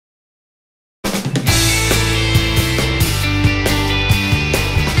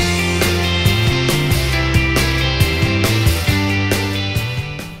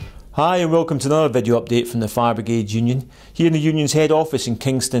Hi and welcome to another video update from the Fire Brigade Union, here in the Union's head office in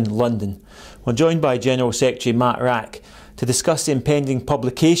Kingston, London. We're joined by General Secretary Wrack to discuss the impending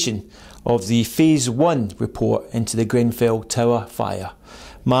publication of the Phase 1 report into the Grenfell Tower fire.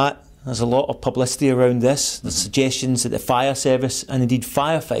 Matt, there's a lot of publicity around this. There's suggestions that the fire service and indeed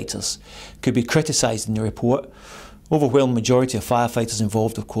firefighters could be criticised in the report. Overwhelming majority of firefighters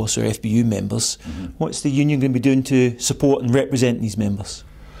involved, of course, are FBU members. What's the union going to be doing to support and represent these members?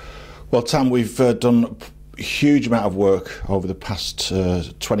 Well, Tam, we've done a huge amount of work over the past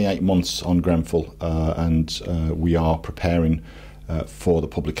 28 months on Grenfell, and we are preparing for the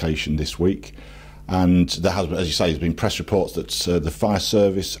publication this week. And there has, as you say, there's been press reports that the fire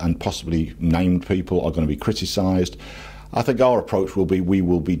service and possibly named people are going to be criticised. I think our approach will be we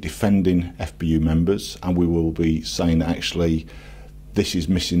will be defending FBU members, and we will be saying that actually this is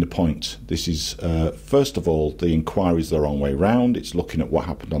missing the point. This is, first of all, the inquiry is the wrong way round. It's looking at what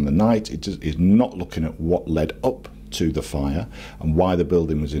happened on the night. It is not looking at what led up to the fire and why the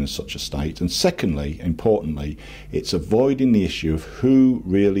building was in such a state. And secondly, importantly, it's avoiding the issue of who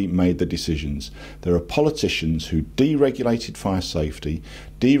really made the decisions. There are politicians who deregulated fire safety,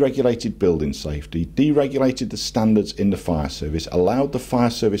 deregulated building safety, deregulated the standards in the fire service, allowed the fire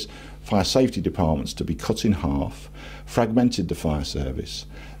safety departments to be cut in half, fragmented the fire service.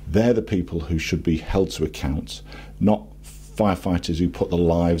 They're the people who should be held to account, not firefighters who put their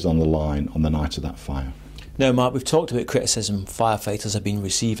lives on the line on the night of that fire. Now, Mark, we've talked about criticism firefighters have been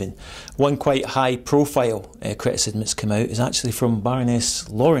receiving. One quite high-profile criticism that's come out is actually from Baroness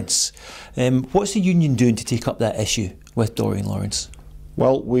Lawrence. What's the union doing to take up that issue with Doreen Lawrence?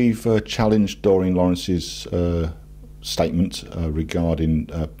 Well, we've challenged Doreen Lawrence's statement regarding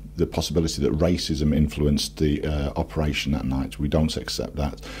the possibility that racism influenced the operation that night. We don't accept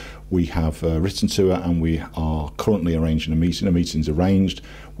that. We have written to her, and we are currently arranging a meeting. A meeting's arranged.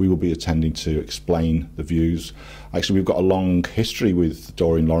 We will be attending to explain the views. Actually, we've got a long history with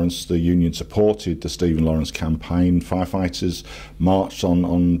Doreen Lawrence. The union supported the Stephen Lawrence campaign. Firefighters marched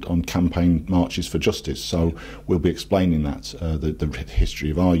on campaign marches for justice. So we'll be explaining that, the history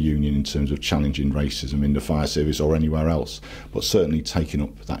of our union in terms of challenging racism in the fire service or anywhere else, but certainly taking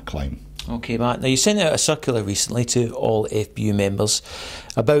up that claim. OK, Matt. Now, you sent out a circular recently to all FBU members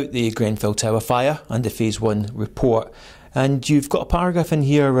about the Grenfell Tower fire and the Phase 1 report. And you've got a paragraph in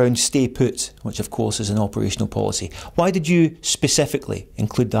here around stay put, which of course is an operational policy. Why did you specifically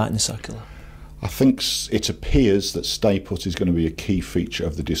include that in the circular? I think it appears that stay put is going to be a key feature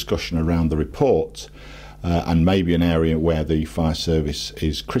of the discussion around the report, and maybe an area where the fire service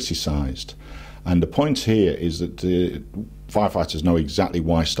is criticised. And the point here is that the firefighters know exactly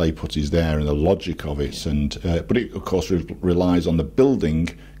why stay put is there and the logic of it, and but it of course relies on the building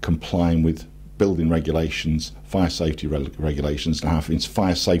complying with building regulations, fire safety regulations, and having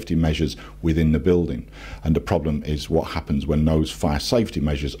fire safety measures within the building. And the problem is what happens when those fire safety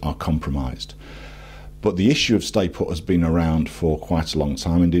measures are compromised. But the issue of stay put has been around for quite a long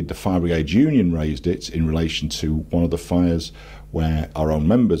time. Indeed, the Fire Brigade Union raised it in relation to one of the fires where our own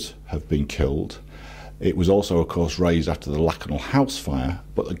members have been killed. It was also, of course, raised after the Lakanal House fire.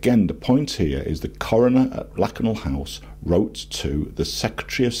 But again, the point here is the coroner at Lakanal House wrote to the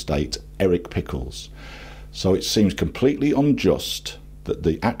Secretary of State, Eric Pickles. So it seems completely unjust that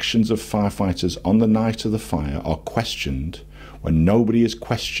the actions of firefighters on the night of the fire are questioned when nobody is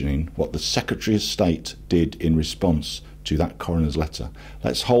questioning what the Secretary of State did in response to that coroner's letter.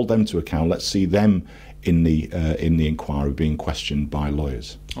 Let's hold them to account. Let's see them in the inquiry being questioned by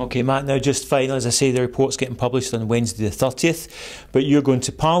lawyers. OK, Matt, now just finally, as I say, the report's getting published on Wednesday the 30th, but you're going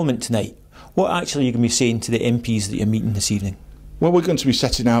to Parliament tonight. What actually are you going to be saying to the MPs that you're meeting this evening? Well, we're going to be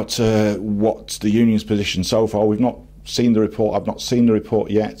setting out what the union's position so far. We've not seen the report. I've not seen the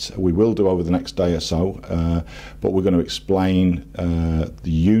report yet. We will do over the next day or so, but we're going to explain the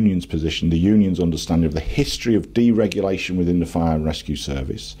union's position, the union's understanding of the history of deregulation within the fire and rescue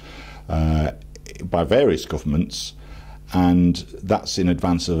service by various governments, and that's in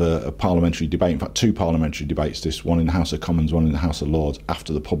advance of a parliamentary debate, in fact two parliamentary debates, this one in the House of Commons, one in the House of Lords,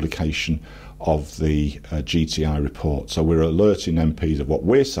 after the publication of the GTI report. So we're alerting MPs of what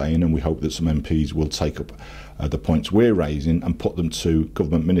we're saying, and we hope that some MPs will take up the points we're raising and put them to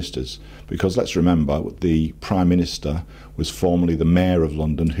government ministers. Because let's remember, the Prime Minister was formerly the Mayor of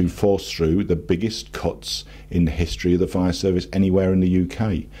London, who forced through the biggest cuts in the history of the fire service anywhere in the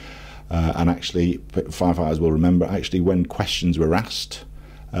UK. And actually, firefighters will remember, actually, when questions were asked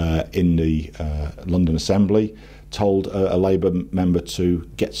in the London Assembly, told a Labour member to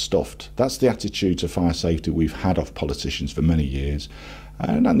get stuffed. That's the attitude to fire safety we've had of politicians for many years,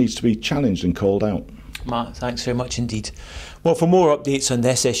 and that needs to be challenged and called out. Matt, thanks very much indeed. Well, for more updates on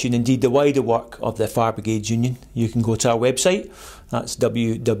this issue and indeed the wider work of the Fire Brigades Union, you can go to our website. That's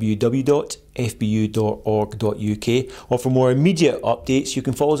www.fbu.org.uk, or for more immediate updates you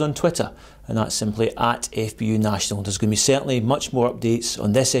can follow us on Twitter, and that's simply @FBU National. There's going to be certainly much more updates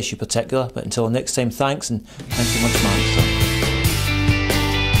on this issue in particular, but until next time, thanks, and thanks so much, Matt.